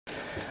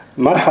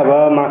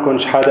مرحبا، معكم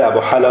شحادة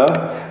أبو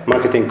حلا،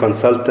 ماركتينج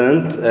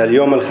كونسلتنت.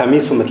 اليوم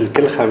الخميس ومثل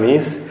كل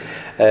خميس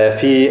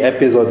في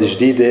ابيزود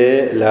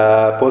جديدة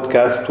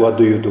لبودكاست What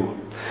Do You Do.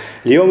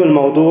 اليوم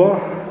الموضوع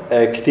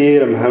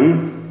كتير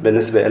مهم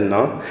بالنسبة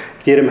لنا،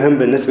 كتير مهم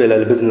بالنسبة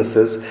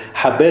للبزنسز.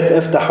 حبيت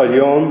افتحه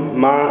اليوم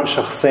مع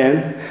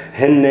شخصين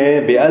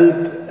هن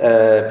بقلب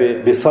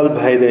بصلب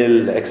هيدي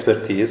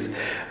الاكسبرتيز،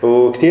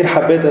 وكتير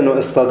حبيت انه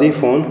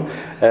استضيفهم.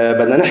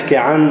 بدنا نحكي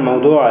عن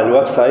موضوع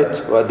الويب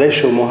سايت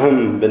وقديش هو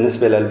مهم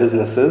بالنسبة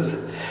للبزنسز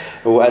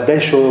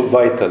وقديش هو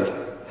فايتل.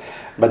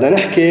 بدنا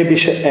نحكي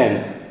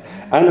بشقين.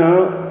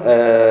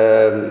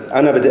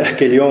 أنا بدي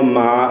أحكي اليوم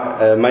مع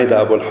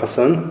ميدا أبو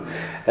الحسن.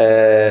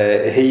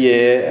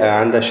 هي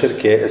عندها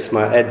شركة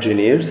اسمها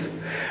Edgineers،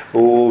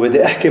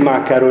 وبدي أحكي مع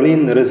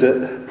كارولين رزق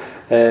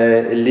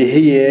اللي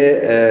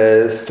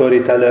هي ستوري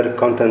تيلر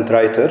كونتنت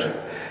رايتر.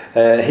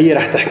 هي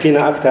رح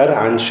تحكينا أكتر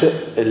عن شق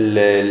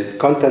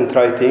الكونتنت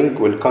رايتنج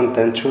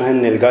والكونتنت، شو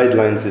هن الجايد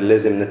لاينز اللي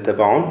لازم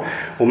نتبعهم.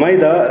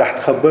 وميدا رح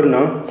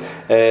تخبرنا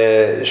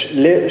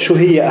شو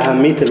هي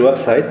أهمية الويب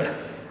سايت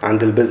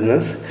عند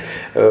البزنس،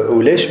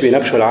 وليش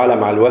بينبشوا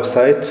العالم على الويب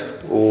سايت،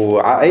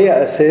 وعلى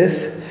أي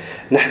أساس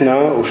نحن،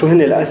 وشو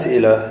هن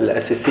الأسئلة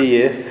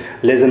الأساسية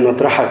لازم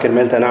نطرحها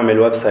كرمال نعمل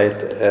ويب سايت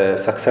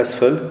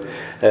سكسسفل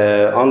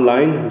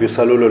أونلاين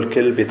بيوصلوا له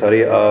الكل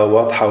بطريقة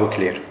واضحة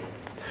وكلير.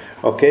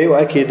 اوكي،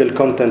 واكيد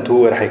الكونتنت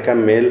هو رح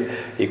يكمل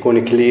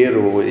يكون كلير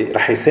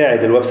ورح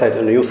يساعد الويب سايت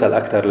انه يوصل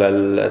اكثر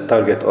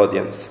للتارجت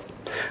اودينس.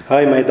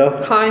 هاي ميدا.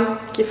 هاي،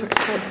 كيفك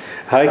شحادة؟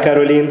 هاي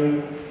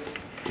كارولين.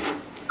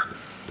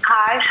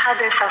 هاي شحادة،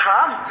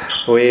 سافا؟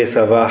 وي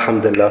سافا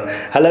الحمد لله.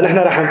 هلا نحن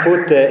رح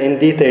نفوت ان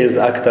ديتيلز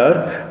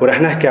اكثر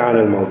ورح نحكي عن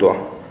الموضوع.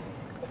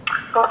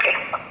 اوكي.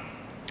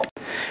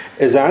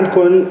 إذا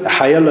عندكم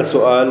حيلا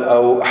سؤال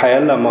أو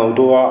حيلا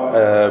موضوع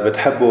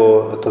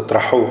بتحبوا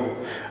تطرحوه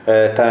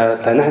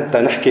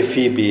تنحكي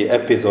فيه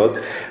بأبيزود،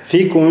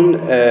 فيكن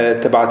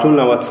تبعتوا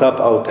لنا واتساب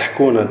أو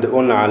تحكونا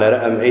تدقونا على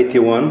رقم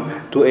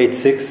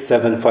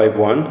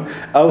 81-286-751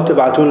 أو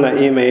تبعتوا لنا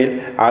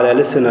إيميل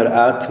على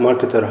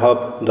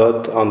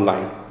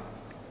listener@marketerhub.online.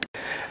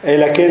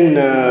 لكن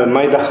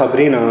ميدا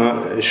خبرينا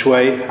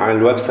شوي عن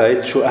الويب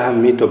سايت، شو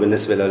أهميته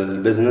بالنسبة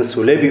للبزنس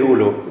وليه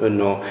بيقولوا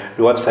إنه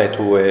الويب سايت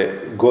هو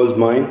جولد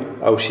ماين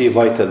أو شيء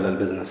فايتل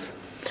للبزنس.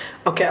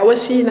 اوكي، اول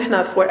شيء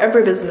نحن for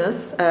every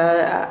business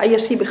اي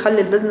شيء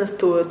بيخلي البزنس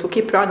to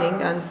keep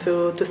running and to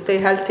stay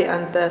healthy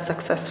and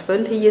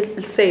successful هي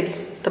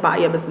السيلز تبع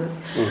اي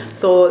بزنس.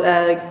 so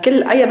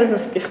كل اي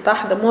بزنس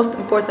بيفتح the most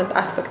important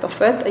aspect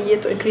of it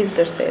هي to increase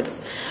their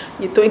sales.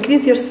 To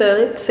increase your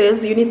sales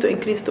you need to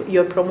increase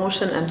your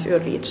promotion and your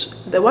reach.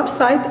 The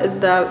website is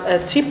the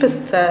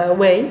cheapest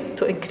way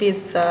to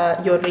increase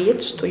your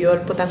reach to your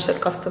potential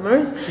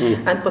customers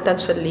and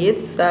potential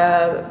leads.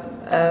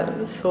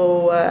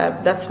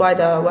 That's why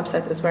the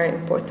website is very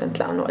important.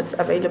 لأنه it's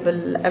available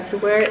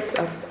everywhere, it's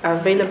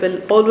available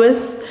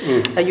always.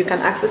 You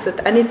can access it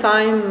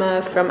anytime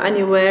from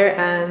anywhere,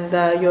 and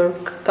your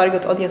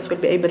target audience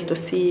will be able to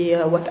see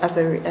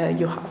whatever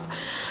you have.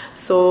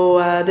 So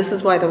this is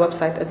why the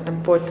website is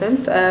important.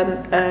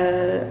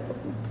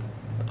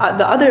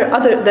 The other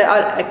there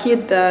are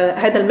أكيد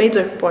هذا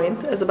الميجر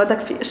point. إذا بدك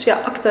في أشياء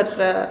أكتر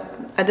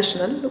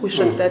additional we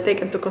should take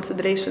into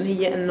consideration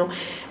هي إنه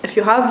if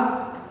you have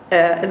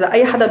إذا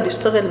أي حدا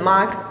بيشتغل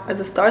معك as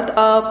a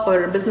startup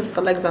or business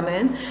صار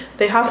زمان,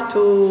 they have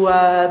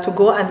to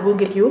go and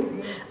Google you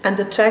and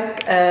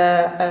check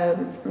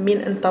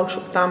مين أنت وشو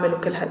بتعمل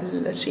وكل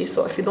هالشيء. So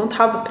if you don't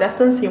have a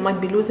presence you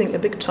might be losing a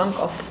big chunk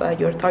of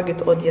your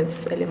target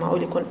audience اللي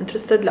معقول يكون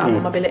interested لأنه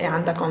ما بيلاقي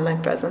عندك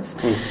online presence.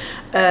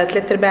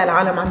 3/4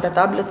 العالم عندها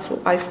tablets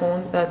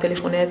وآيفون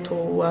تليفونات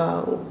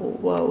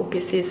وبي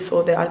سيز, so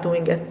they are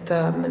doing it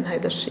من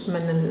هيدا الشيء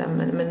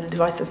من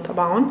الديفايسز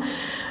تبعهم.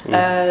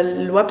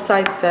 الويب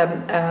سايت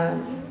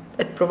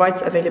it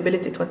provides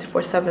availability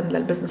 24/7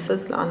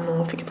 للبزنسز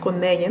لأنه فيك تكون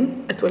نايم.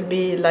 It will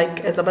be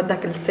like إذا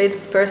بدك السيلز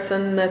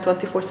بيرسون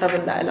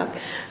 24/7 لإلك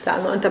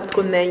لأنه أنت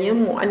بتكون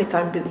نايم و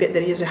anytime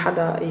بيقدر يجي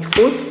حدا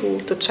يفوت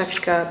to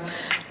check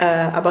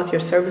about your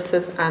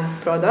services and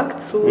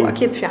products.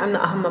 وأكيد في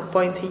عنا أهم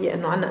point هي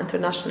إنه عنا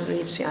international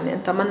reach. يعني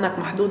أنت منك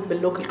محدود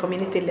بالlocal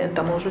community اللي أنت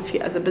موجود فيه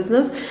as a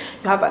business.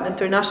 You have an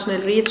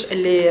international reach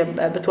اللي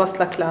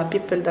بتوصلك ل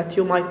people that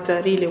you might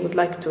really would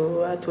like to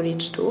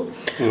reach to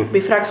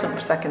fraction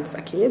of seconds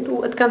أكيد.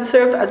 و it can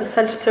serve as a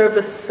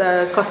self-service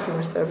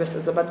customer service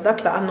إذا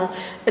بدك لأنه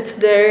it's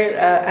there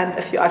and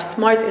if you are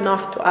smart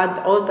enough to add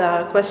all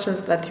the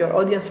questions that your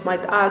audience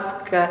might ask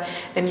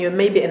and you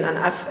maybe in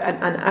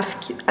an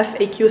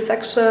FAQ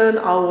section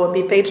أو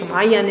بpage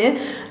معينة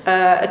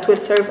it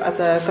will serve as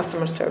a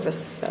customer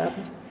service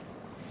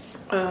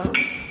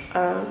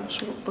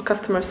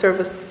customer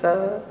service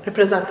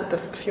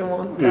representative if you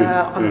want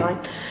online.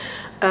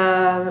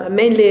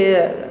 Mainly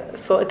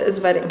so it is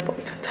very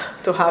important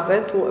to have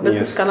it.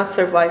 Business cannot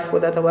survive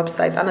without a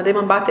website. أنا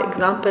دايما بعطي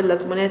example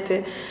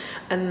لزملاتي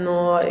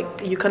انه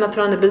you cannot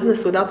run a business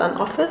without an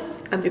office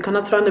and you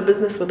cannot run a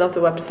business without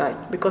a website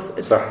because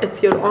it's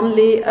your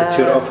only it's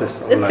your office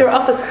online. It's your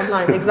office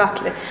online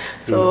exactly.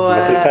 So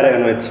بس الفرق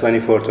انه it's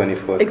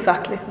 24/24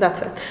 exactly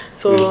that's it.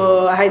 So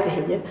هيدي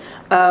هي.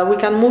 We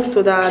can move to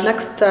the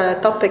next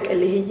topic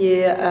اللي هي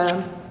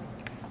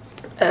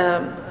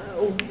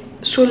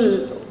شو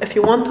if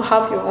you want to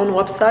have your own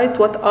website,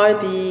 what are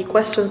the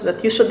questions that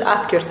you should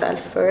ask yourself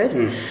first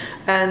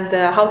and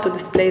how to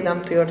display them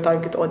to your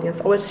target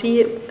audience. أول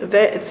شيء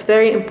it's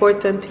very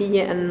important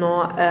هي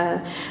إنه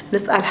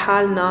نسأل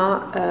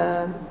حالنا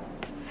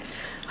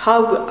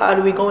how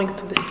are we going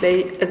to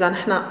display إذا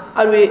نحن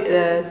are we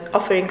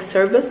offering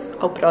service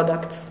or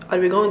products, are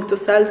we going to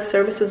sell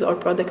services or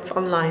products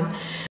online.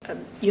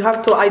 You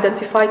have to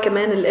identify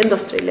كمان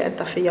الindustry اللي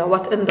أنت فيها,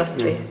 what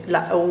industry.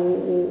 لا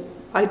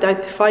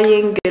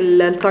identifying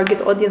the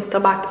target audience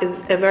تبعك is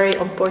a very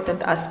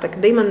important aspect.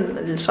 دايما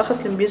الشخص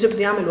اللي بيجي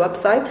بده يعمل ويب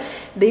سايت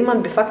دايما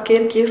بفكر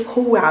كيف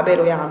هو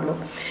عباله يعمله.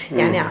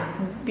 يعني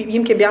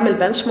يمكن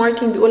بيعمل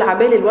benchmarking بيقول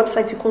عبالي الويب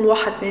سايت يكون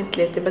 1 2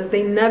 3 بس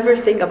they never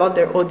think about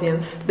their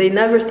audience. They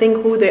never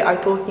think who they are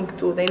talking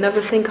to. They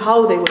never think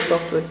how they will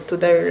talk to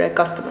their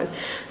customers.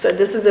 So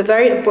this is a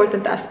very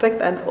important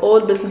aspect and all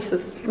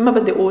businesses ما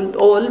بدي أقول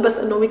all بس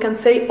إنه we can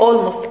say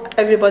almost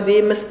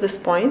everybody miss this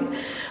point.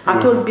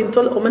 عطول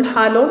بينطلقوا من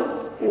حالهم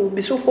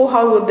وبيشوفوا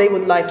how they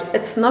would like.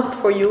 It's not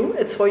for you,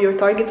 it's for your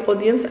target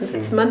audience and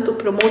it's meant to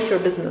promote your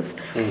business.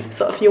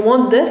 So if you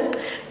want this,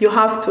 you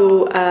have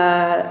to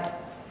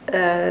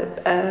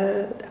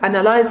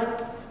analyze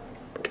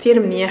كتير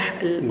منيح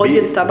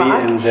audience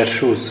تبعك. Be in their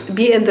shoes.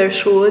 Be in their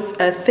shoes.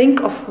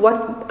 Think of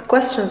what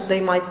questions they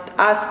might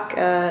ask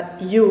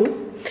you.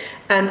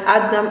 And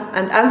add them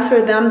and answer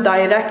them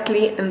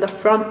directly in the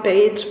front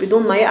page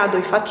بدون ما يقعدوا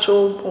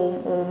يفتشوا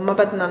وما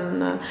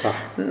بدنا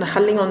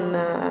نخليهم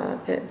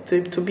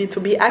to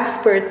be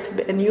experts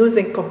in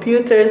using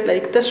computers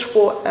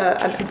ليكتشفوا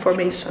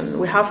information.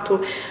 We have to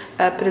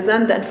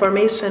present the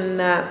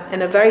information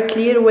in a very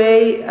clear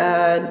way,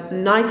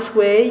 nice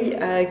way,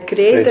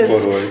 creative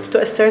to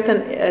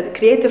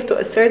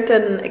a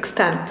certain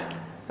extent.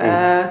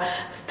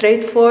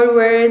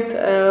 Straightforward.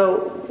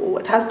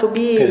 It has to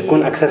be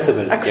يكون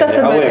accessible.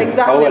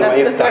 يعني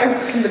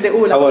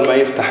أول ما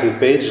يفتح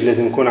البيج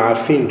لازم نكون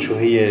عارفين شو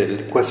هي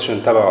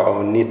الكويستشن تبعه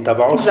أو النيد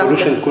تبعه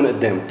والسولوشن تكون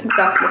قدامه.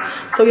 Exactly.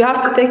 So you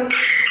have to take.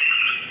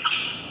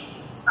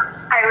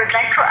 I would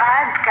like to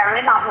add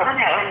كمان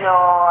عمرنا إنه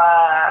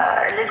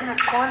لازم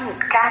تكون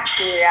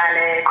catchy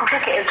يعني يكون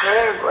فيك a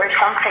verb or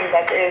something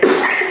that is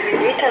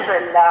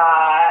relatable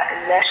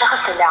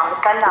للشخص اللي عم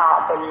يطلع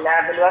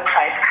بالويب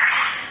سايت.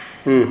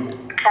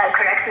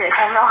 Correct me if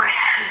I'm wrong.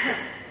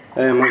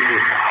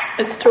 مظبوط.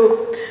 It's true.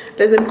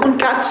 لازم يكون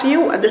catchy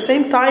و at the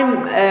same time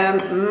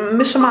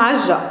مش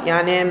معجة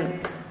يعني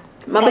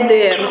ما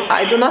بدي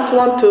I do not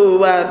want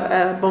to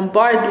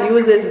bombard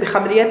users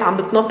بخبريات عم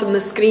بتنط من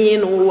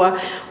السكرين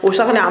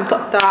وشغلة عم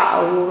تقطع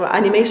أو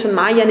animation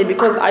معينة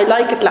because I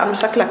like it لأنه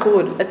شكلها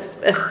cool.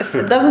 If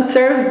it doesn't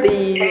serve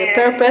the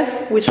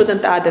purpose we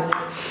shouldn't add it.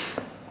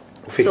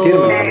 في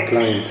كتير من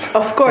الكلاينتس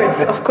of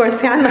course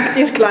في عنا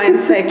كتير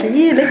كلاينتس هيك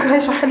ليكوا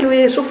هاي شو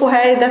حلوة شوفوا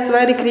هاي that's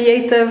very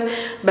creative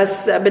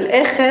بس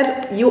بالآخر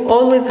you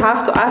always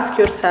have to ask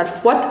yourself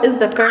what is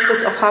the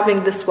purpose of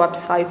having this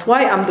website,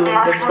 why I'm doing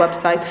this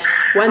website.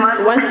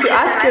 Once you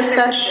ask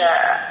yourself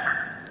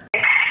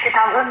كنت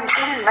عم بقول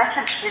شو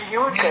المسج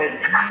باليوتيوب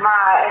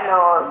مع إنه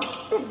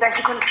بس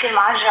يكون كتير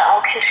معجة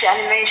أو كتير في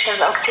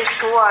animations أو كتير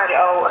صور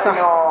أو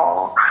إنه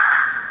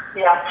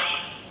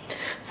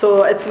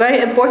So it's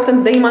very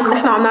important دايما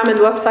نحن عم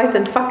نعمل ويب سايت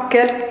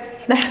نفكر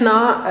نحن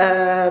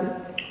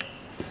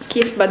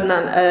كيف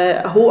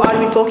بدنا who are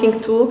we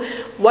talking to,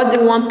 what do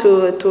we want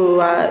to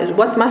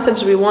what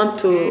message we want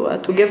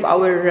to give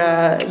our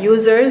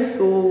users.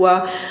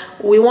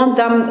 We want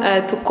them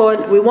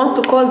we want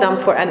to call them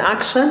for an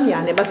action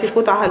يعني بس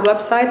يفوتوا على الويب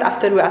سايت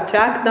after we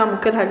attract them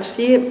وكل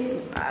هالشيء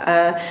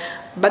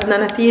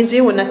بدنا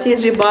نتيجة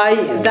والنتيجة by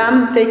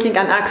them taking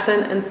an action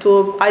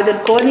into either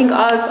calling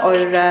us or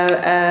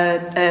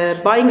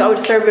buying our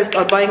service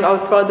or buying our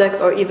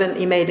product or even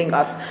emailing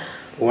us.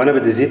 وأنا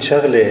بدي زيد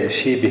شغلة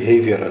شيء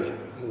behavioral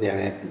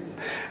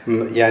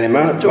يعني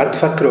ما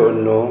تفكروا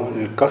إنه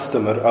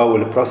الكاستمر أو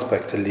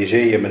البروسبكت اللي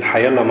جاي من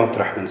حيالله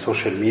مطرح من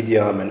سوشيال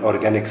ميديا من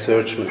أورجانيك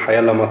سيرش من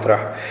حيالله مطرح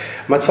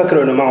ما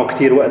تفكروا إنه معه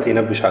كتير وقت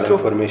ينبش على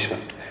الانفورميشن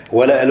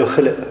ولا له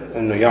خلق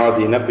إنه يقعد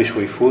ينبش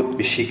ويفوت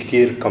بشيء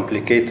كتير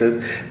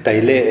complicated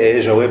تيلاقي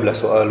جواب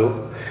لسؤاله.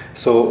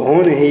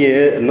 هون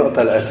هي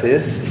النقطة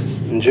الأساس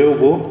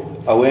نجاوبه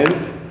أوان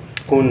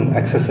يكون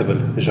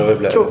accessible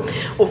الجواب له.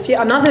 وفي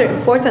another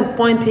important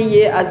point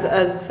هي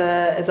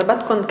إذا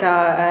بدكم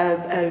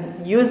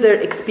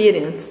user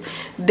experience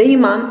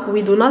دايما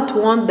we do not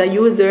want the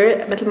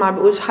user مثل ما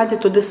بيقولش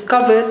حد to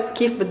discover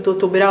كيف بده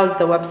to browse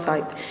the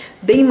website.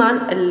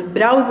 دايما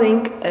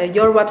browsing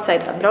your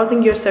website,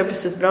 browsing your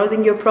services,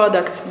 browsing your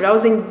products,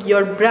 browsing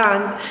your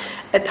brand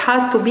it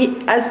has to be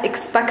as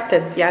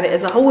expected. يعني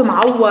إذا هو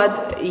معود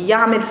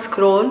يعمل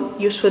سكرول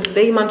you should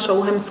دايما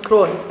show him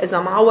سكرول. إذا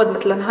معود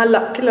مثلا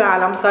هلا كل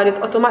العالم صارت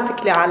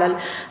automatically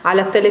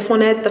على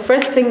التليفونات the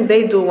first thing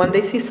they do when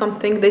they see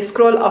something they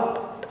scroll up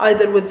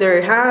either with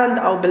their hand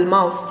أو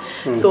بالماوس.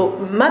 So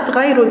ما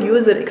تغيروا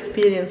اليوزر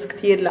experience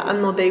كتير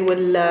لأنه they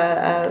will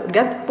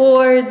get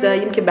bored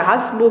يمكن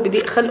بعصبوا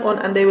بضيق خلقهم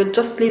and they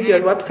will just leave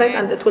your website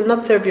and it will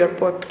not serve your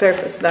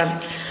purpose then.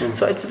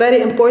 So it's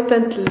very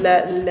important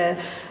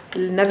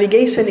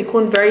navigation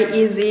يكون very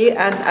easy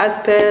and as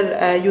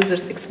per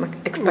users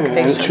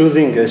expectations. And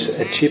choosing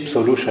a cheap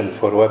solution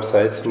for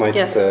websites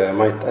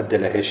might أدي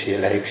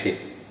لهيك شيء.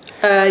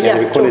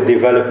 يعني بيكون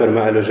الديفلوبر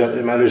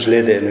ما له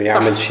جلاده انه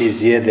يعمل شيء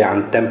زياده عن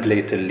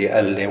التمبليت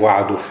اللي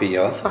وعدوا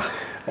فيها. صح.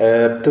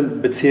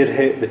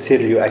 بتصير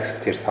اليو اكس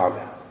كثير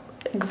صعبه.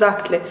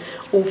 Exactly.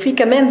 وفي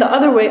كمان the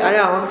other way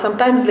around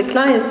sometimes the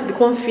clients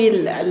بيكون في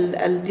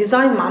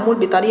الديزاين معمول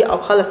بطريقه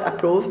وخلص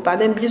approve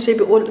بعدين بيجي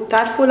بيقول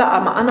بتعرفوا لا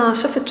ما انا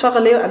شفت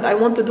شغله and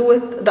I want to do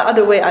it the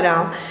other way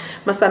around.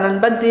 مثلا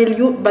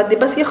بدي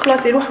بس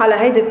يخلص يروح على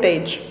هيدي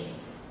البيج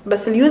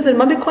بس اليوزر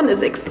ما بيكون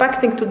is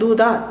expecting to do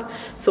that.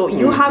 So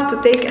you have to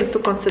take into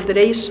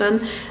consideration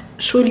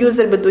شو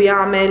اليوزر بده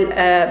يعمل.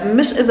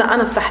 مش إذا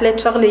أنا استحليت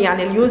شغلة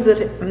يعني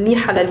اليوزر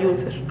منيحة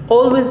لليوزر.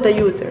 Always the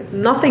user.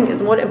 Nothing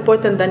is more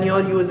important than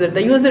your user.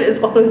 The user is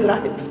always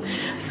right.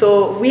 So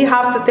we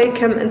have to take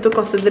him into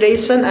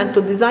consideration and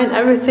to design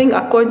everything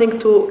according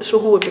to شو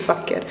هو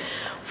بفكر.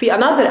 في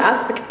another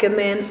aspect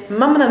كمان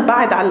ما بدنا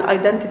نبعد على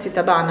الايدنتيتي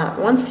تبعنا.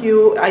 Once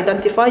you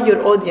identify your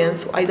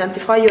audience و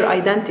identify your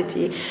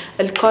identity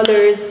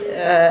الcolors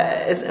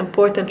is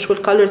important. شو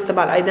الcolors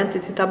تبع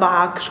الايدنتيتي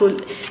تبعك شو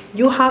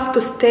you have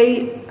to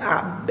stay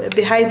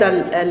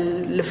بهيدا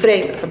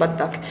الفريم إذا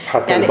بدك.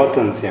 حتى يعني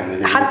الباتنز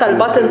يعني حتى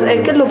الباتنز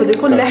كله بده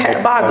يكون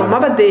لاحق بعضه. ما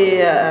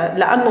بدي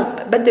لأنه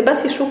بدي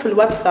بس يشوف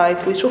الويب سايت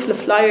ويشوف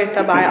الفلاير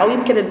تبعي أو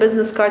يمكن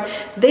البزنس كارد.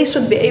 They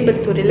should be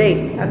able to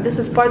relate and this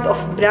is part of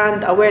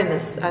brand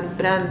awareness and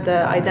brand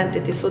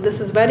identity. So this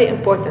is very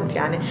important.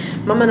 يعني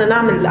ما بدنا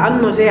نعمل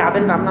لأنه جاي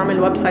عبالنا عم نعمل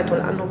ويب سايت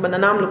ولأنه بدنا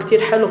نعمله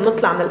كتير حلو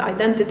بنطلع من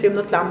الايدنتيتي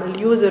وبنطلع من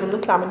اليوزر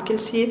وبنطلع من كل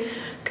شيء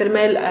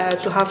كرمال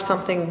to have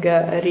something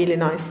really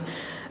nice.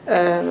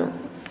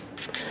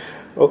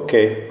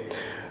 اوكي.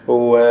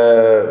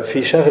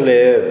 وفي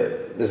شغله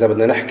اذا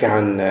بدنا نحكي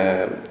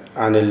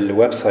عن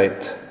الويب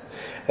سايت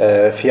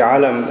في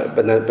عالم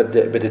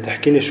بدي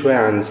تحكيني شوي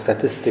عن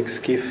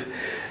statistics كيف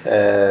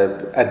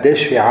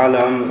قديش في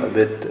عالم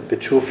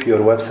بتشوف your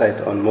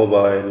website on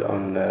mobile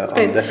on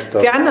desktop.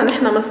 في عنا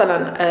نحن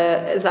مثلا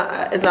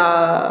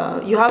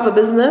إذا you have a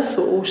business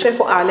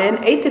وشافوا إعلان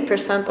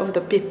 80% of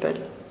the people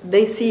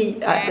they see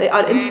they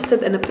are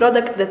interested in a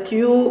product that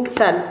you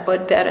sell but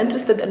they are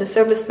interested in a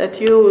service that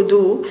you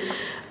do.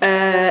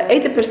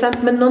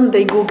 80% منهم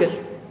they Google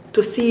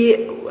to see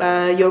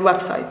your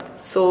website.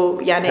 So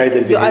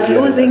يعني you are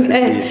losing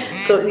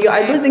so you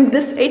are losing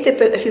this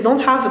 80%. If you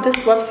don't have this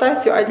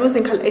website you are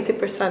losing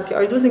 80%. You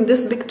are losing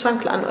this big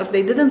chunk لأنه if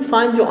they didn't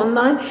find you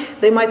online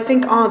they might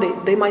think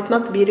they might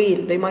not be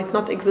real, they might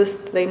not exist,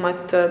 they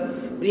might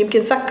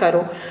يمكن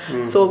سكروا.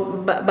 So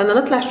بدنا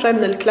نطلع شوي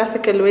من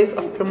الكلاسيكال ways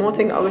of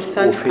promoting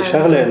ourselves. وفي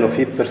شغلة إنه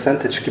في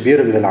percentage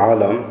كبير من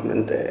العالم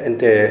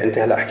أنت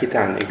هلا حكيت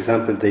عن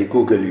example they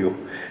Google you.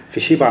 في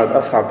شيء بعد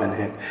أصعب من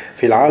هيك.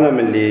 في العالم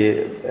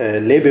اللي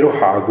ليه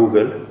بيروحوا على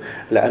جوجل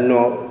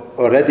لأنه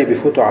already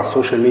بيفوتوا على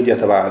السوشيال ميديا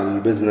تبع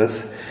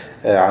البزنس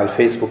على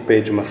الفيسبوك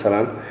بيج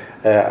مثلا.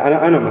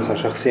 أنا مثلا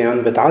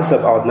شخصيا بتعذب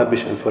أقعد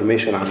نبش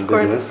information عن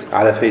البزنس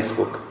على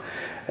فيسبوك.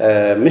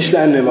 مش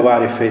لأني ما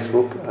بعرف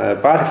فيسبوك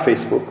بعرف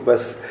فيسبوك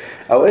بس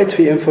أوقات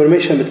في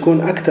information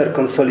بتكون أكتر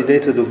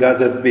consolidated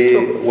وgathered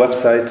بويب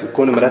سايت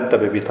بتكون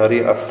مرتبة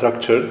بطريقة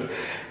structured.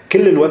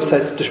 كل الويب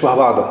سايتس بتشبه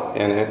بعضها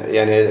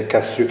يعني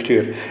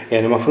كستركتور.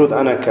 يعني المفروض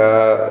انا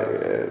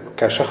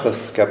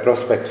كشخص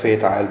كبروسبكت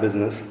فايت على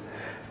البزنس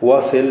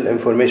واصل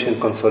انفورميشن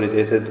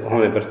كونسوليديتد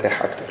وهون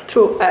برتاح اكثر.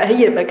 ترو.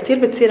 هي كثير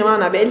بتصير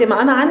معنا بيقول لي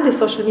ما انا عندي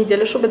سوشيال ميديا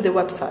ليش بدي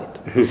ويب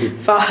سايت.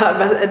 ف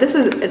this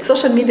is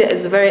السوشيال ميديا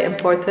is very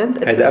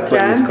important. هذا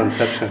اكبر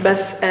مسكونسبشن. بس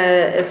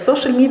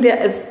السوشيال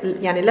ميديا is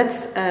يعني let's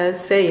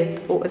say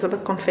it واذا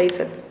بدكم face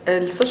it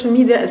السوشيال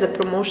ميديا is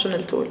a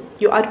promotional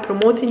tool. You are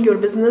promoting your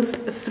business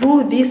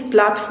through these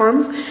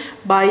platforms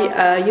by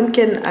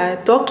يمكن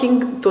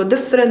talking to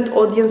different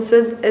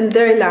audiences in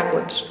their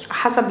language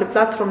حسب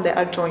البلاتفورم they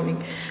are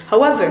joining.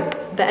 However,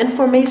 the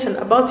information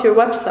about your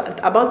website,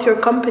 about your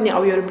company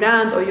or your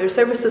brand or your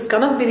services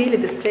cannot be really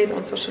displayed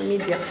on social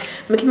media.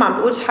 مثل ما عم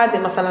بقولش حدا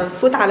مثلا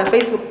فوت على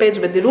فيسبوك بيج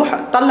بدي روح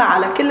اطلع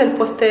على كل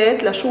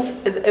البوستات لشوف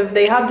if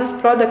they have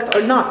this product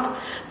or not.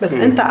 بس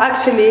انت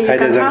actually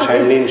هيدا اذا مش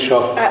عاملين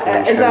شوب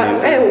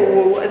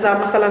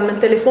اذا مثلا من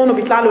تليفونه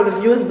بيطلع له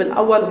ريفيوز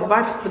بالاول وما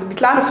بعرف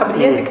بيطلع له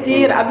خبريات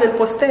كتير قبل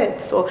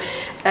البوستات. So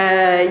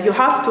you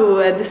have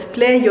to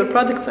display your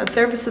products and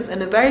services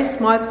in a very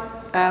smart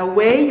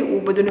way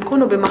وبدهم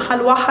يكونوا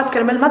بمحل واحد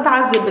كرمال ما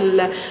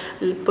تعذب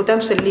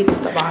البوتنشال ليدز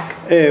تبعك.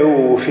 ايه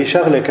وفي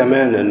شغله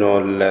كمان انه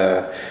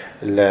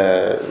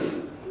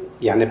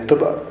يعني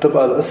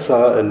بتبقى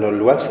القصة انه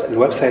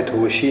الويب سايت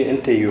هو شيء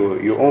انت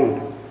يو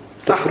اون.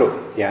 تفرق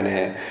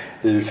يعني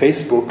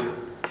الفيسبوك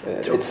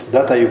it's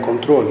data you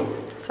control.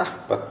 صح.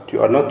 but you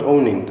are not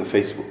owning the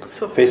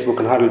Facebook.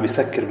 فيسبوك نهار اللي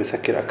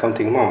بيسكر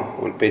اكاونتينج معه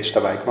والبيج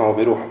تبعك معه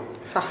بيروح.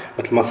 صح.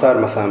 مثل ما صار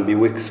مثلا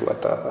بويكس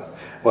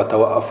وقت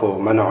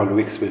وقفوا منعوا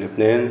الويكس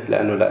بلبنان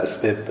لانه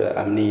لاسباب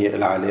امنيه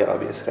لها علاقه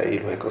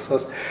باسرائيل وهيك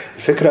قصص.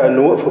 الفكره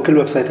انه وقفوا كل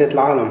ويب سايتات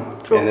العالم.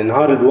 يعني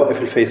نهار اللي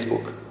بوقف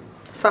الفيسبوك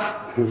صح.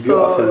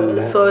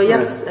 So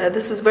yes,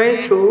 this is very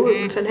true.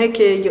 عشان هيك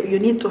you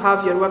need to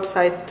have your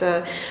website.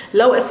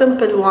 لو a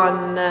simple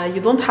one,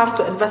 you don't have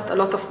to invest a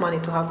lot of money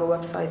to have a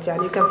website.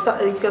 يعني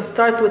you can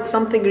start with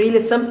something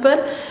really simple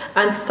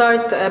and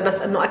start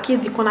بس إنه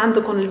أكيد يكون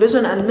عندكم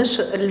الvision and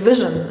mission.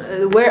 الvision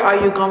where are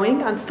you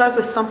going and start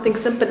with something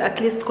simple at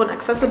least تكون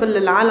accessible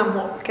للعالم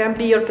who can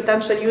be your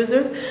potential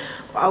users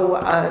أو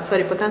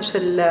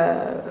potential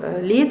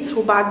leads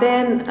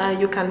وبعدين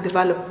you can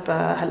develop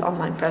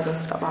هالonline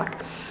presence تبعك.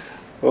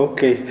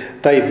 اوكي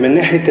طيب من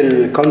ناحيه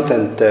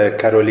الكونتنت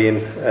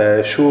كارولين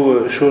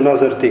شو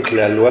نظرتك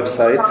للويب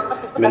سايت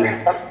من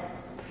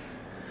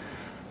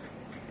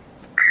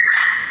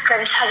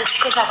مش حابب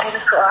ترجع تاني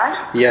السؤال؟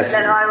 يس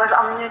لأنه I was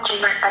unmuted.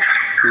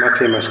 ما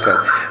في مشكلة.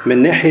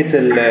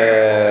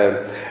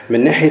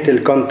 من ناحية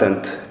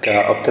الكونتنت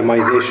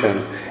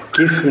كاوبتمايزيشن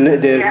كيف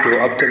بنقدر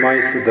تو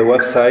اوبتمايز ذا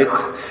ويب سايت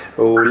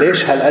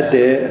وليش هالقد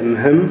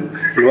مهم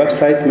الويب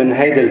سايت من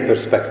هيدا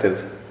البرسبكتيف؟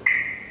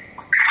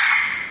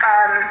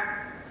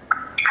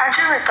 as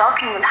we were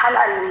talking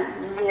الحلقة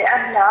اللي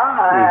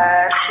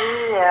قبلها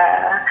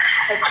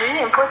it's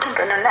really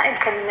important إنه نلاقي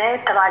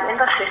الكلمات تبع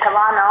الاندستري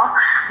تبعنا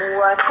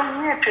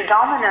وتكون هي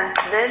predominant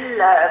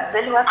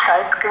بالويب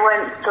سايت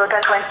so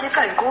that when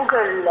people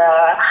Google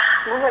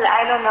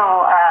I don't know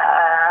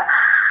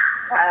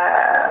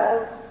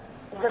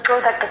the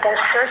product that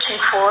they're searching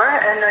for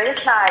إنه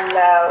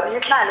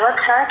يطلع الويب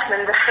سايت من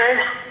the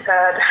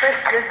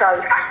first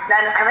result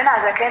لأنه كمان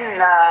إذا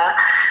كان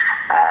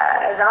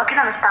إذا ما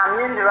كنا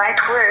مستعملين the right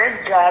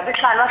words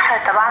بيطلع الويب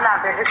سايت تبعنا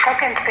the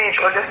second page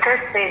or the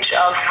third page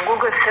of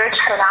Google search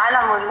so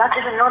العالم will not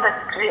even know that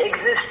we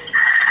exist.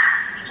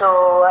 So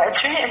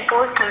it's really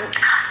important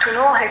to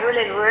know هدول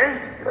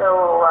الwords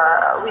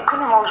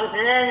ويكونوا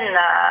موجودين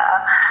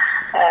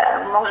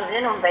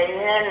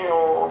ومبينين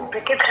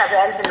وبكثرة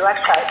بقلب الويب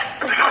سايت.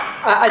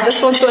 I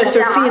just want to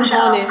intervene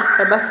هون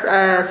بس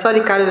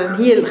sorry كارولين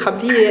هي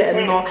الخبرية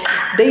إنه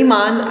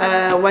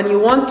دايماً when you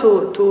want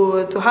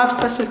to have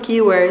special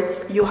keywords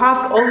you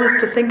have always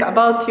to think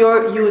about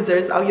your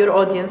users أو your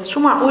audience شو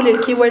معقول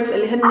الكيوردز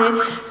اللي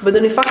هن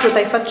بدهم يفكروا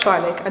تيفتشوا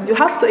عليك and you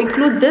have to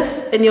include this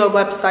in your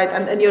website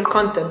and in your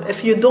content.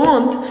 If you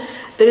don't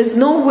there is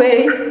no way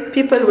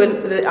people will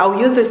our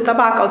users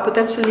تبعك or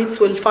potential leads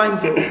will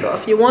find you. So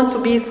if you want to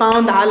be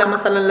found على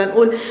مثلا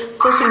لنقول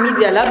social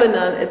media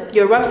Lebanon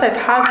your website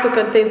has to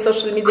contain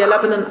social media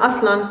Lebanon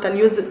أصلا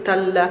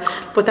تل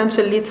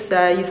potential leads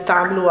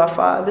يستعملوها.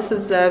 ف this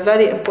is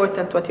very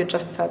important what you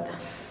just said.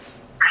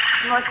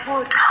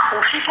 مظبوط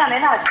وفي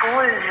كمان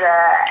tools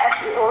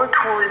SEO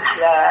tools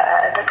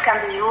that can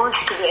be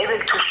used to be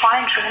able to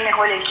find شو هن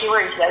هول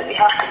الكيوردز that we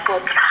have to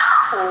put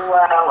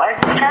وأز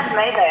said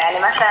ميدا يعني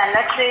مثلا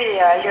let's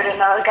say you're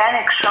an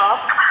organic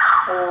shop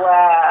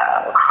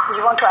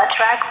you want to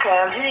attract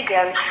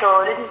vegans so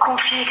لازم يكون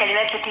في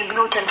كلمات مثل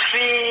gluten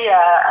free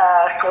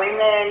soy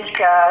milk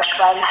شو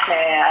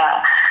بعرفني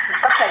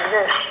stuff like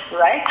this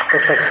right؟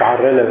 قصص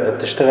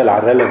بتشتغل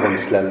على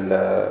relevance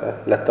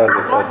للتارجت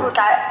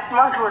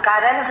مظبوط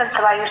على relevance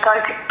تبع your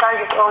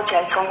target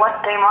audience and what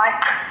they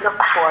might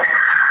look for.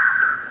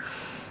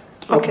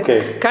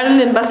 اوكي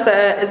كارولين بس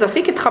اذا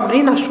فيك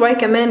تخبرينا شوي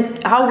كمان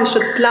how we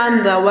should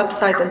plan the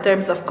website in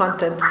terms of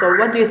content. So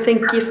what do you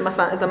think كيف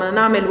مثلا اذا بدنا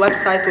نعمل ويب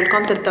سايت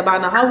والكونتنت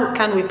تبعنا how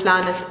can we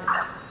plan it؟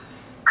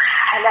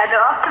 هلا the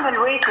optimal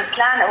way to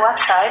plan a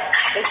website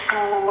is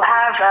to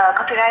have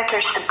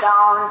copywriters sit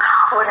down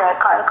or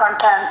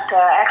content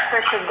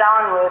experts sit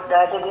down with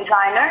the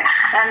designer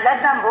and let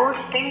them both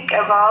think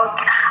about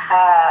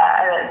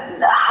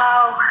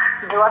how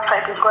the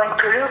website is going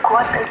to look,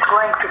 what it's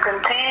going to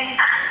contain.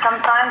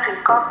 Sometimes we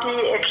copy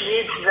it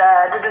leads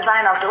the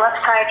design of the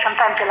website,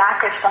 sometimes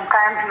العكس,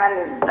 sometimes من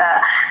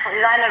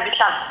designer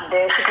بيطلع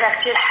بفكرة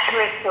كتير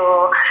حلوة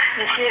so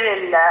يصير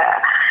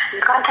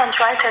الcontent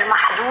writer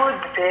محدود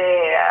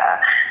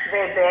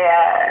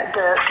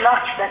the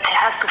slots that he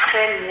has to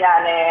fill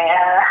يعني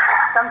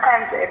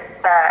sometimes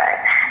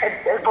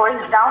it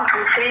boils down to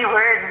 3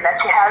 words that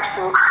he has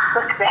to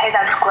put behind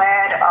a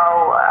square أو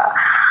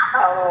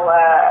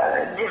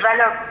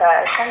develop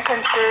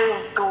sentences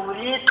to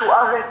lead to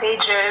other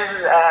pages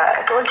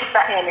it all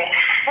depends يعني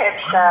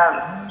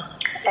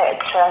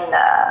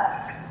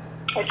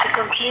it's a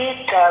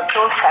complete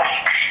process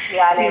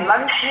يعني ما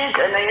بفيد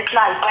انه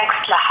يطلع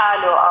التكست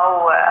لحاله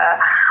او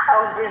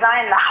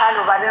الديزاين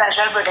لحاله وبعدين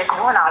اجربه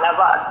يركبون على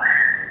بعض.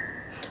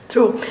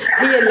 True.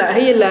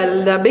 هي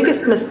the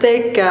biggest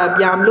mistake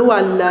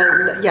بيعملوها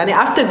يعني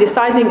after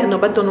deciding إنه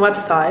بدهم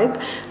website,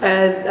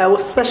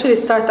 especially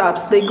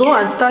startups, they go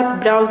and start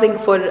browsing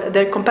for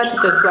their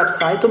competitors'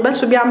 website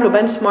وبلشوا بيعملوا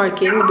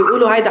benchmarking,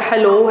 بيقولوا هيدا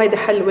حلو وهيدا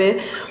حلوة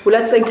و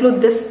let's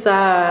include this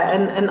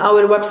in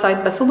our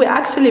website. بس هو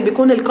actually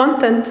بيكون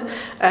الcontent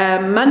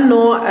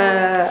منه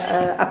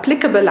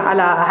applicable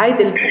على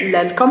هيدا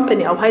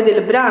الكومباني أو هيدا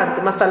البراند.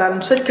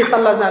 مثلا شركة صار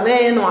لها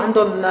زمان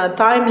وعندهم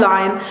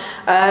timeline,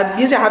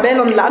 بيجي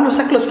عبالهم لأنه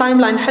شكله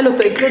التايملاين حلو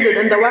to include it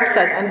in the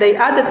website and they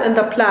add it in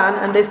the plan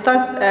and they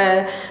start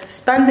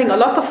spending a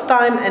lot of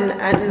time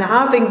and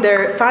having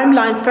their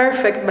timeline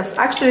perfect, but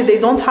actually they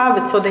don't have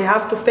it, so they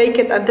have to fake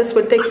it and this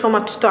will take so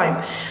much time.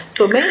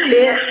 So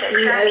mainly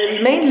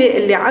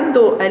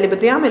اللي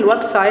بده يعمل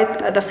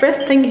website, the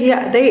first thing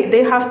here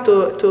they have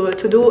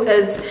to do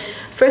is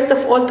first of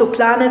all to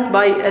plan it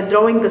by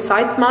drawing the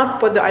sitemap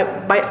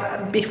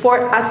before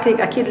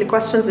asking أكيد the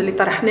questions اللي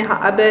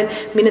طرحناها قبل,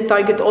 مين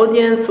التارجت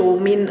audience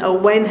ومين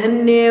وين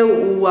هن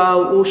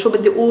وشو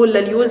بدي أقول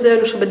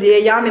لليوزر وشو بدي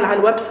يعمل على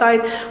الويب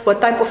سايت,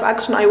 what type of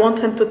action I want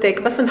him to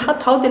take. بس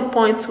نحط هودي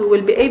الpoints we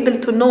will be able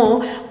to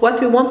know what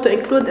we want to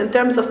include in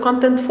terms of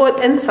content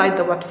for inside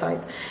the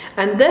website.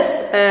 And this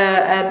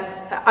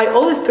I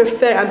always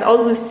prefer and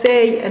always say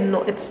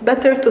it's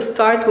better to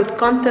start with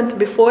content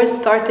before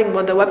starting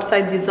with the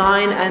website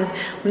design and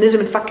بنجي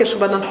بنفكر شو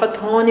بدنا نحط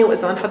هون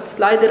وإذا بدنا نحط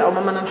سلايدر أو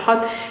ما بدنا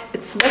نحط.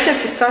 It's better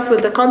to start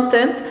with the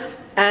content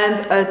and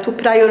to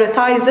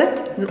prioritize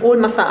it. نقول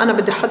مثلا أنا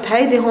بدي أحط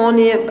هيدي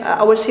هون,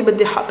 أول شيء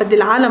بدي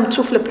العالم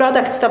تشوف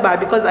البرودكتس تبعي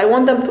because I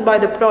want them to buy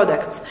the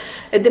products.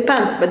 It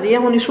depends, بدي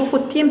إياهم يشوفوا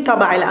التيم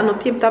تبعي لأنه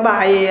التيم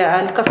تبعي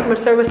الكاستمر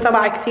سيرفيس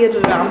تبعي كتير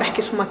عم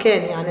بحكي شو ما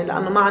كان يعني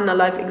لأنه ما عنا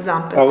لايف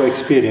إكزامبل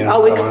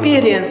أو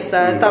experience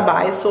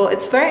تبعي. So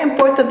it's very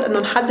important إنه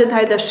نحدد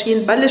هيدا الشيء,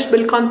 نبلش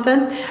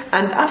بالcontent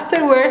and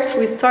afterwards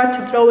we start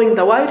drawing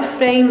the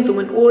wireframes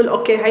ونقول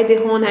أوكي هيدي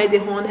هون هيدي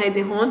هون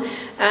هيدي هون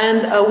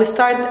and we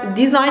start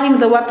designing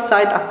the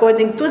website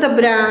according to the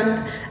brand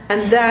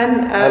and then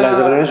هلا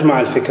إذا بدنا نجمع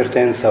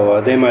الفكرتين سوا,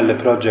 دايما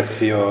البروجكت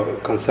فيه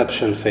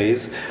conception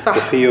phase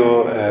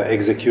وفيه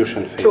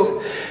execution phase. True.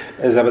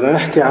 إذا بدنا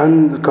نحكي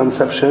عن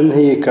conception,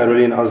 هي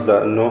كارولين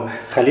قصدها إنه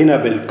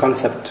خلينا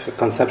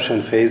بالconcept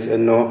conception phase,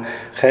 إنه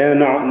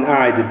خلينا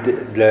نقعد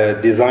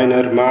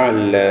الديزاينر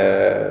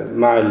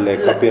مع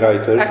الكوبي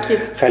رايترز,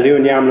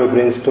 خليهم يعملوا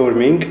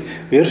brainstorming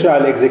ويرجع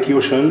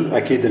الاكزيكيوشن.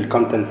 أكيد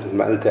الكونتنت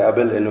ما قلت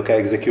قبل إنه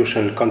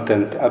كاكزيكيوشن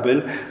الكونتنت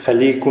قبل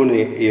خليه يكون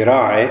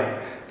يراعي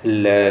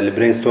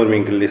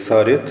البرينستورمينج اللي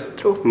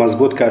صارت.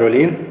 مزبوط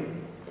كارولين؟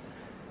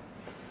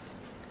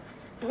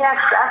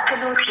 Yes,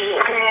 absolutely.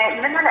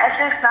 من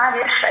الأساس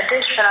معلش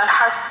قديش بدنا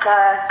نحط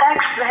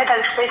تاكس بهذا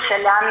السبيس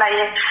اللي عنا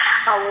إياه.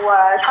 أو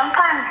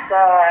sometimes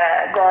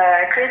the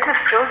creative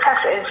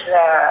process is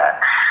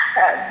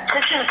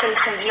بتمشي مثل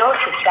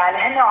symbiosis, يعني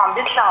هن عم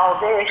بيطلعوا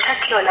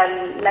بشكله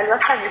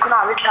للويب سايت بيكونوا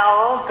عم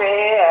بيطلعوا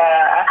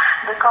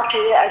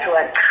بالكوبي as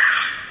well.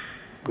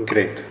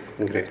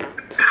 Great.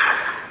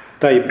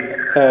 طيب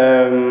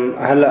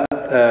هلا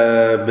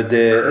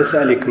بدي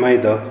أسألك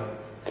ميدا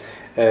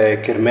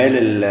كرمال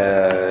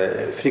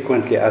ال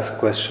frequently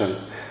asked question,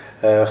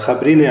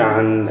 خبريني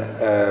عن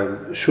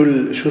شو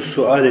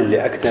السؤال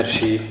اللي أكتر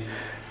شيء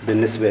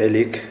بالنسبة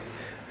إليك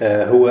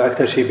هو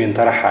أكتر شيء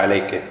بينطرح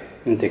عليك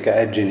أنت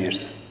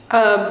كإنجينيرز.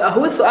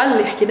 هو السؤال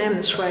اللي حكيناه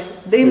من شوي,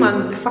 دايما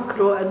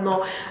بفكروا انه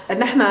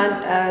نحن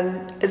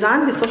اذا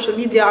عندي سوشيال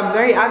ميديا I'm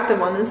very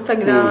active on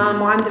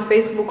Instagram وعندي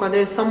فيسبوك and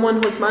there is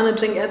someone who's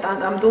managing it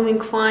and I'm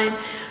doing fine,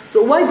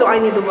 so why do I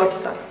need a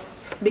website?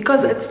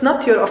 Because it's not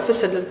your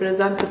official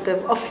representative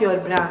of your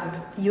brand.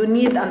 You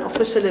need an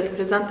official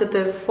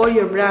representative for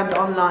your brand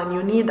online.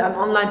 You need an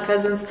online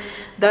presence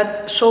that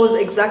shows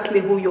exactly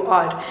who you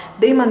are.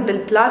 دايما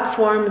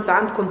بالبلاتفورمز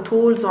عندكم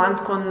tools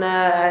وعندكم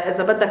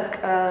إذا بدك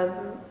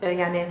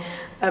يعني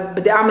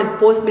بدي أعمل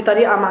بوست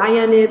بطريقة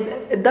معينة,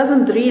 it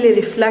doesn't really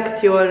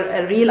reflect your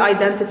real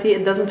identity,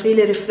 it doesn't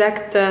really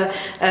reflect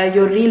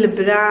your real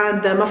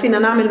brand. ما فينا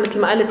نعمل مثل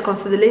ما قلت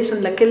consideration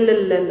لكل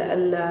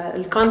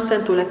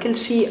الcontent ولكل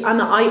شيء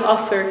أنا I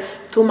offer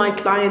to my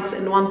clients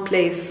in one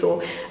place.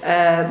 So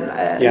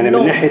يعني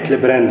من ناحية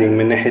البراندينج,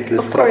 من ناحية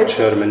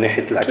الستراكشر, من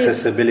ناحية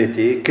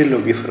الاكسسبيليتي كله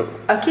بيفرق.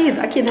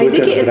 أكيد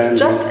هيديكي it's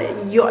just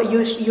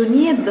you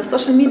need the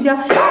social media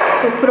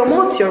to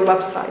promote your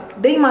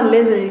website. دايما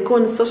لازم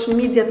يكون السوشيال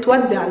ميديا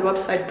تودي على الويب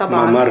سايت تبعك.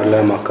 ممر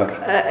لا مقر.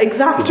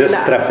 Exactly. Just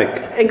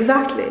traffic.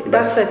 Exactly.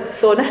 That's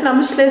it. So نحن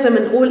مش لازم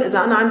نقول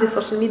إذا أنا عندي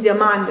سوشيال ميديا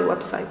ما عندي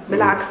ويب سايت.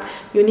 بالعكس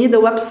you need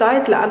a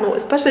website لأنه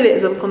especially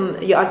إذا بكون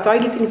you are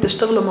targeting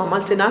تشتغلوا مع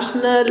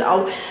multinational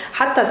أو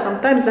حتى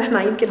sometimes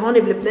نحن يمكن هون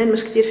بلبنان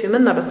مش كتير في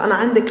منا, بس أنا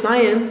عندي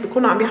clients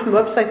بيكونوا عم يحملوا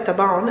ويب سايت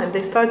تبعهم and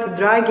they start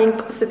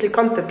dragging قصة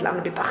الكونتنت لأنه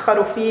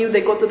بيتأخروا فيه و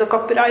they go to the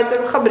copywriter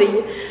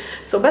خبريه.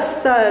 سو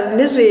بس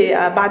نجي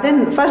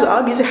بعدين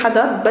فجأة بيجي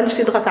حدا ببلش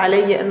يضغط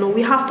علي انه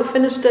we have to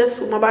finish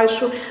this وما بعرف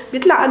شو،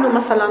 بيطلع انه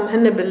مثلا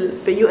هن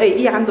باليو اي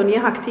اي عندهم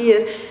اياها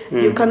كثير.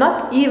 you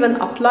cannot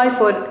even apply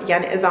for،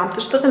 يعني اذا عم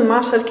تشتغل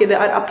مع شركة they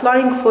are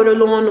applying for a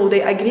loan و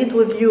they agreed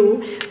with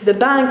you، the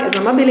bank اذا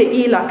ما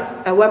بيلاقي لك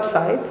a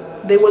website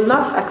they will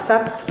not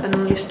accept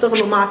انه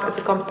يشتغلوا معك as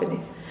a company.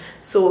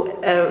 So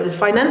the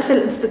financial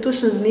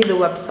institutions need a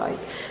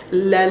website.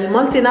 The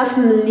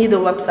multinational need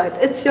a website.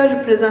 It's your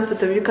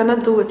representative. You cannot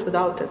do it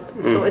without it.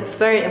 So it's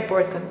very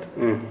important.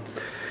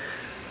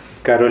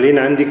 كارولين،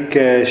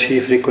 عندك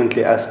شيء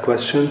frequently asked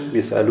question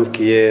بيسألوك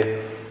إياه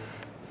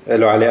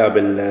له علاقة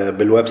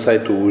بالويب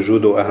سايت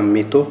ووجوده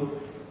وأهميته؟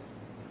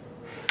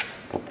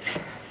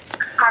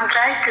 I'm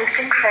trying to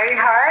think very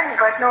hard,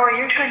 but no,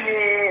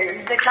 usually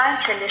the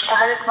clients اللي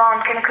اشتغلت معهم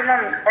كانوا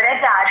كلهم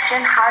already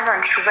عارفين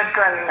حالهم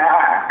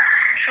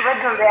شو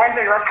بدهم بقلب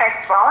الويب سايت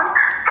تبعهم.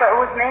 So it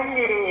was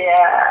mainly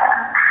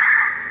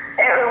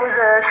it was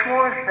a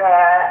smooth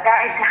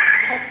guide.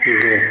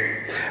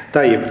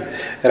 طيب،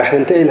 رح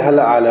ننتقل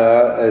هلا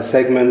على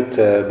سيجمنت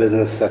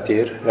بزنس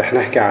ساتير. رح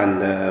نحكي عن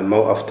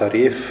موقف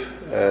طريف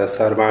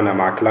صار معنا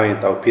مع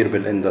كلاينت او بير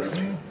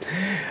بالاندستري.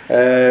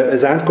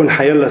 إذا عندكم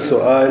حيلا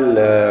سؤال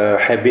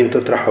حابين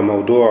تطرحوا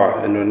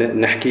موضوع إنه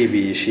نحكي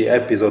بشي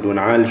أبيزود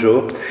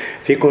ونعالجه،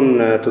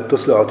 فيكم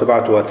تتصلوا أو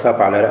تبعتوا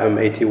واتساب على رقم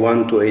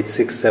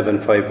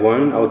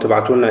 81286751 أو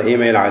تبعتوا لنا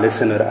إيميل على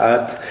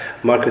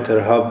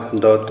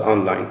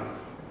listener@marketerhub.online.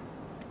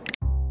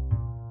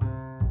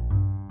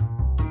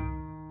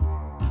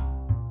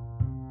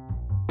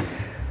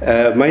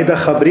 ميدا،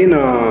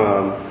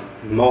 خبرينا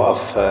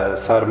موقف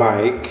صار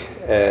معك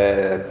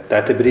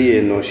تعتبريه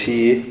إنه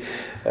شيء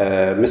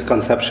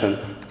مسكونسبشن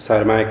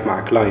صار معك مع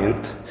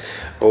كلاينت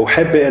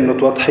وحابه انه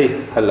توضحيه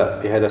هلا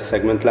بهذا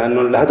السيجمنت،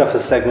 لانه الهدف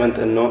السيجمنت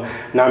انه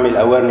نعمل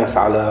اويرنس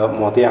على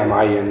مواضيع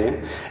معينه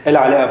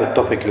لها علاقه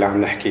بالتوبيك اللي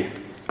عم نحكيه.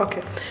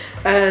 اوكي.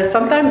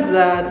 sometimes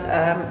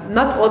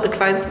not all the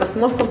clients but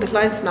most of the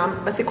clients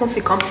بس يكون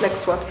في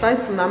complex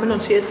website بنعملهم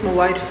شيء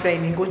اسمه wire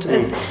framing which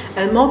is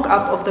a mock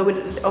up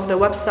of the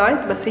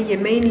website، بس هي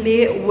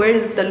mainly where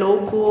is the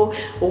logo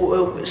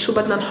وشو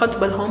بدنا نحط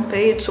بالهوم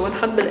بيج شو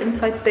نحط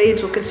بالانسايد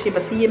بيج وكل شيء،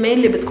 بس هي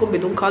mainly بتكون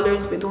بدون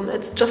colors بدون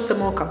it's just a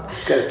mock up.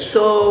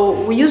 So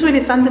we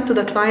usually send it to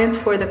the client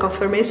for the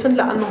confirmation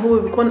لأنه هو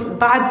بيكون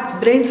بعد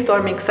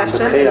brainstorming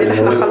session اللي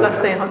نحن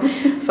خلصناهم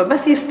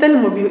فبس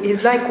يستلموا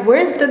he's like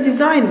where's the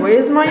design where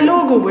is my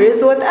logo where is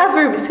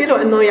whatever،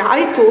 بيصيروا انه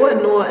يعيطوا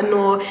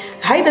انه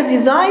هيدا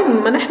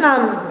ديزاين ما نحن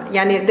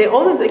يعني they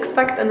always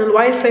expect انه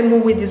الواير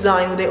فريم هو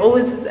ديزاين و they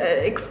always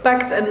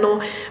expect انه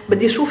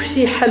بدي اشوف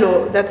شيء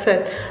حلو that's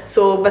it. So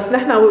بس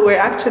نحن we were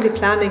actually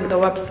planning the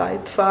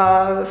website.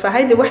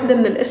 فهيدي وحده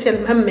من الاشياء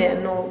المهمه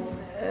انه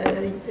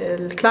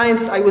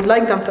الكلاينتس I would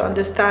like them to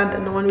understand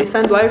انه when we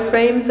send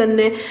wireframes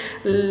انه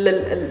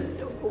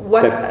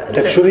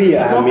طيب شو هي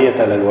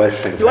أهميتها للواير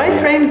فريمز؟ الواير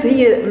فريمز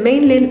هي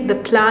mainly the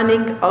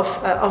planning of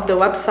the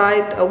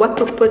website, what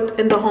to put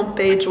in the home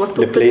page, what to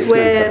put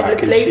where,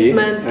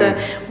 replacement,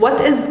 what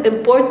is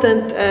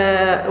important,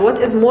 what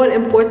is more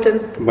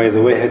important. By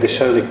the way هذه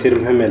الشغلة كتير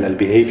مهمة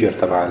للبيهيفير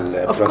تبع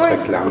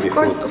البروسبكت اللي عم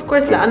بيفوت. Of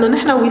course لأنه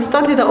نحن we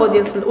study the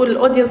audience، بنقول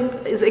الأودينس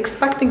is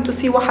expecting to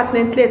see 1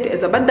 2 3.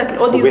 إذا بدك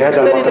الأودينس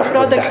يشتري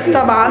البرودكت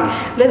تبعك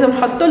لازم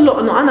نحط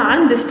له إنه أنا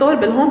عندي ستور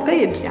بالهوم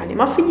بيج، يعني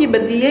ما في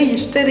بدي إياه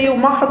يشتري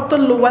وما حط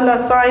له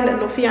ولا ساين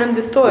انه في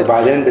عندي ستور.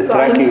 وبعدين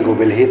بالتراكنج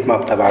وبالهيت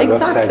ماب تبع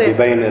الويب سايت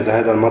ببين اذا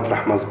هذا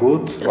المطرح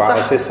مزبوط وعلى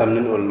اساسها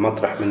بننقل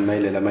المطرح من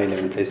ميله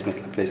لميله من بليسمنت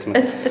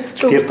لبليسمنت.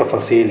 كثير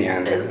تفاصيل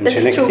يعني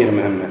مشان هيك كثير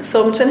مهمه.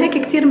 سو مشان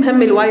هيك كثير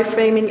مهم الواير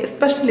فريمينج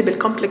especially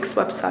بالكومبلكس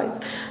ويب سايتس.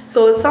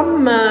 سو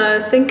some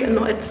think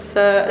انه it's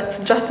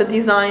just a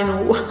design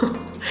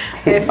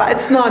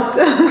it's not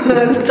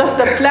it's just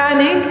the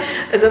planning.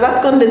 إذا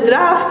بدكم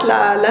الدرافت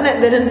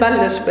لنقدر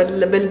نبلش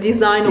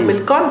بالديزاين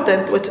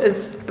وبالكونتنت which is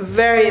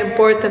very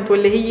important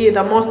واللي هي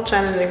the most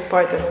challenging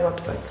part of the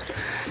website.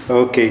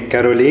 Okay,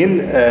 Caroline,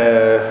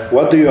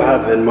 what do you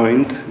have in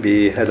mind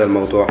بهذا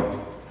الموضوع؟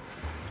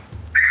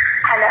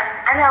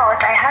 أنا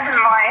what I have in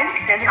mind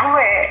اللي هو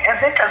a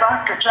bit about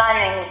the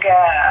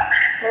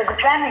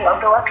planning of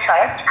the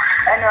website.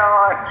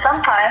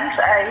 Sometimes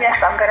yes,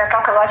 I'm going to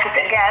talk about it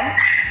again.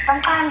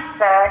 Sometimes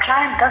the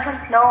client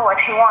doesn't know what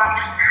he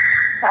wants.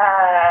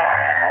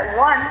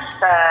 Once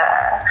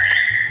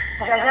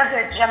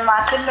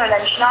جمعت له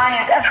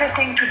للكلاينت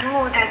everything to do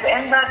with his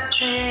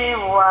industry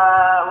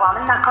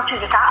وعملنا كوبي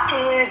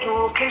بتعقد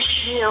وكل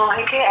شيء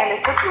وهيك and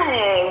it took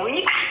me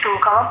weeks to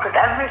come up with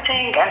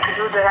everything and to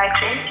do the right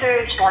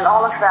research and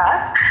all of that.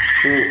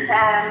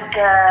 And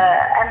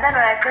then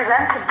when I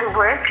presented the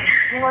work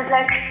he was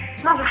like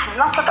no, this is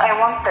not what I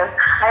wanted.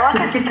 I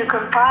wanted you to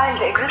compile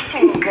the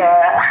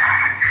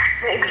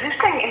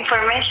existing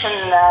information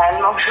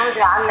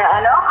الموجودة عني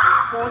أنا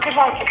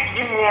وطلعت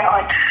extremely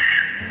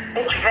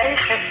It's very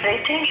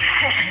frustrating.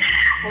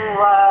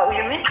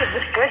 You meet with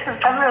this person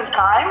several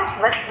times,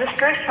 but this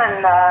person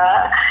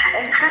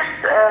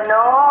insists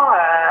no,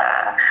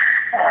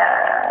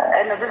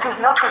 this is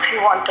not what he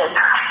wanted.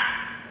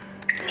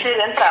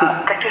 بتصير انت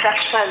بدك ترجع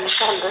تشتغل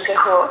الشغل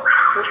بتاعه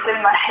وستيل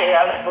ما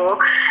حيعرفوا.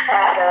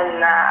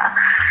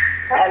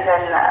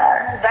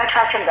 that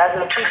happened as a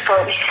true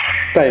story.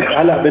 طيب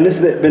هلا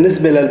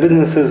بالنسبه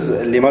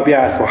للبزنسز اللي ما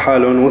بيعرفوا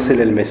حالهم وصل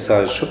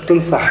الميساج، شو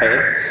بتنصحي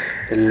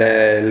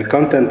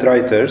الكونتنت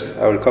رايترز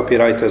او الكوبي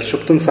رايترز،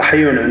 شو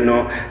بتنصحيهم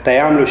انه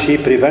تيعملوا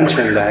شيء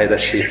بريفنشن لهذا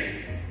الشيء؟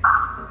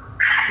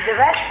 The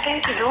best thing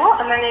to do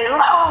انه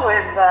يروحوا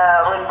with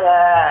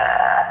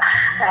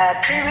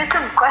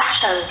pre-written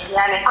questions.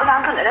 يعني يكون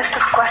عندهم a list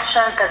of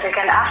questions that they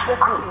can ask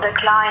the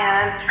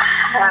client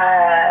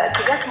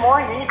to get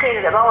more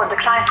details about what the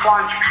client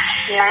wants.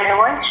 يعني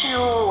once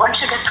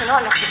you get to know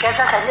انه في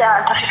كذا طريقة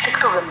انت فيك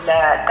تكتب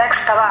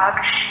التكست تبعك،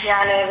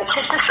 يعني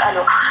بتصير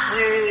تسأله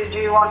do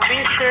you want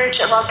research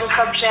about the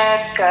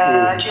subject,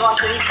 do you want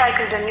to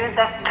recycle the news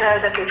that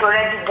is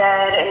already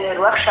there in your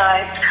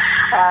website,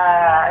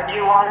 do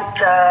you want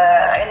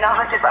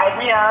innovative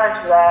ideas,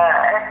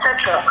 etc.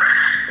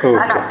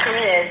 And to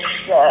me it's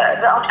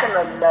the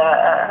optimal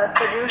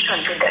solution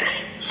to this.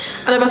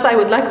 أنا بس I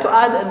would like to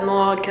add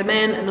إنه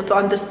كمان إنه to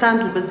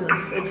understand the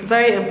business it's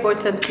very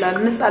important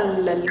لأن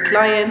نسأل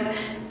الكلاينت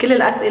كل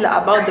الأسئلة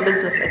about the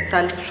business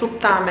itself. شو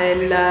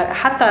بتعمل،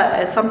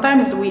 حتى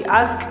sometimes we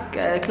ask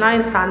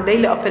clients عن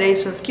daily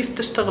operations، كيف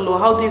بتشتغلوا،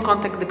 how do you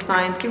contact the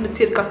client، كيف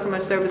بتصير customer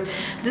service.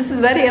 This is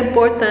very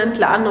important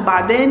لأنه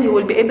بعدين you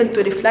will be able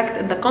to reflect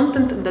in the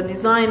content, in the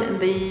design,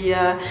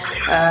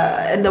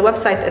 in the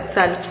website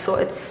itself. So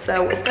it's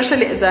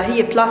especially إذا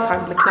هي plus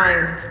عند the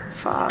client.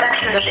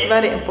 That's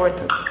very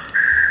important.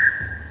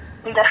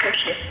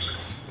 Definitely.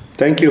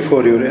 Thank you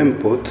for your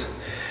input.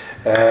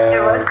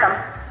 You're welcome.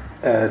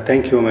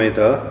 Thank you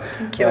ميدا.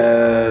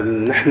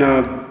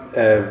 نحن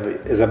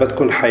إذا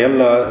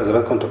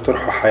بدكم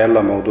تقترحوا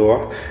حيلا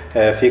موضوع،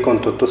 فيكم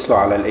تتصلوا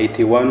على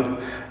 81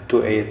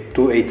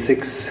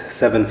 286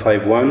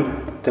 751،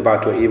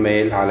 تبعتوا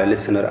إيميل على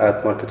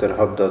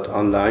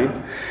listener@marketerhub.online.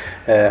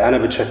 أنا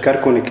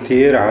بتشكركم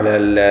كتير على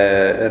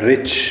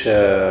الريتش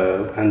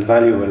and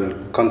valuable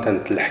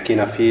content اللي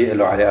حكينا فيه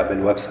له علاقة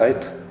بالويب سايت.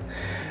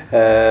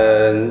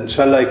 إن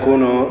شاء الله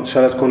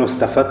تكونوا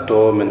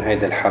استفدتوا من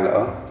هيدي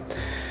الحلقة.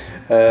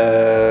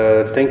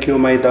 Thank you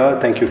ميدا.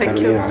 Thank you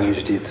كارولين عن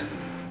جديد.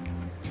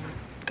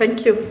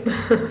 Thank you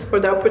for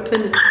the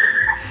opportunity.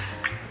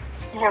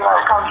 You're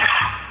welcome.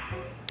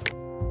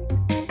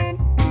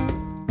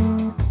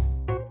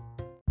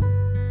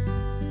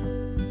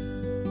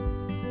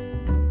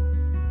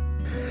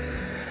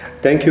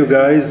 Thank you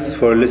guys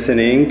for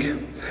listening.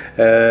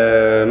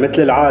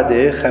 مثل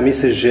العادة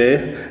خميس الجاي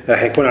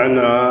رح يكون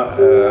عنا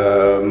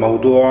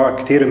موضوع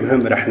كتير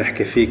مهم رح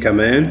نحكي فيه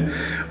كمان،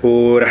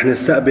 ورح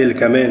نستقبل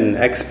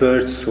كمان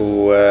experts،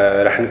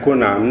 ورح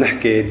نكون عم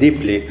نحكي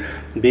deeply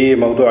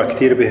بموضوع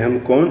كتير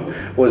بهمكم.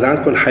 وإذا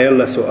عندكم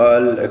حيالله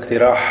سؤال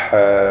اقتراح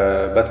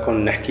بدكم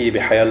نحكيه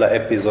بحيالله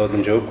ابيزود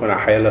نجاوبكم على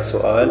حيالله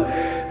سؤال،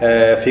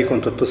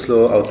 فيكم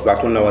تتصلوا أو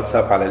تبعتوا لنا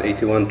واتساب على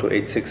 81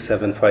 286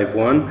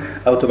 751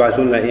 أو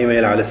تبعتوا لنا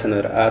إيميل على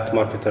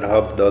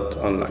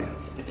listener@marketerhub.online.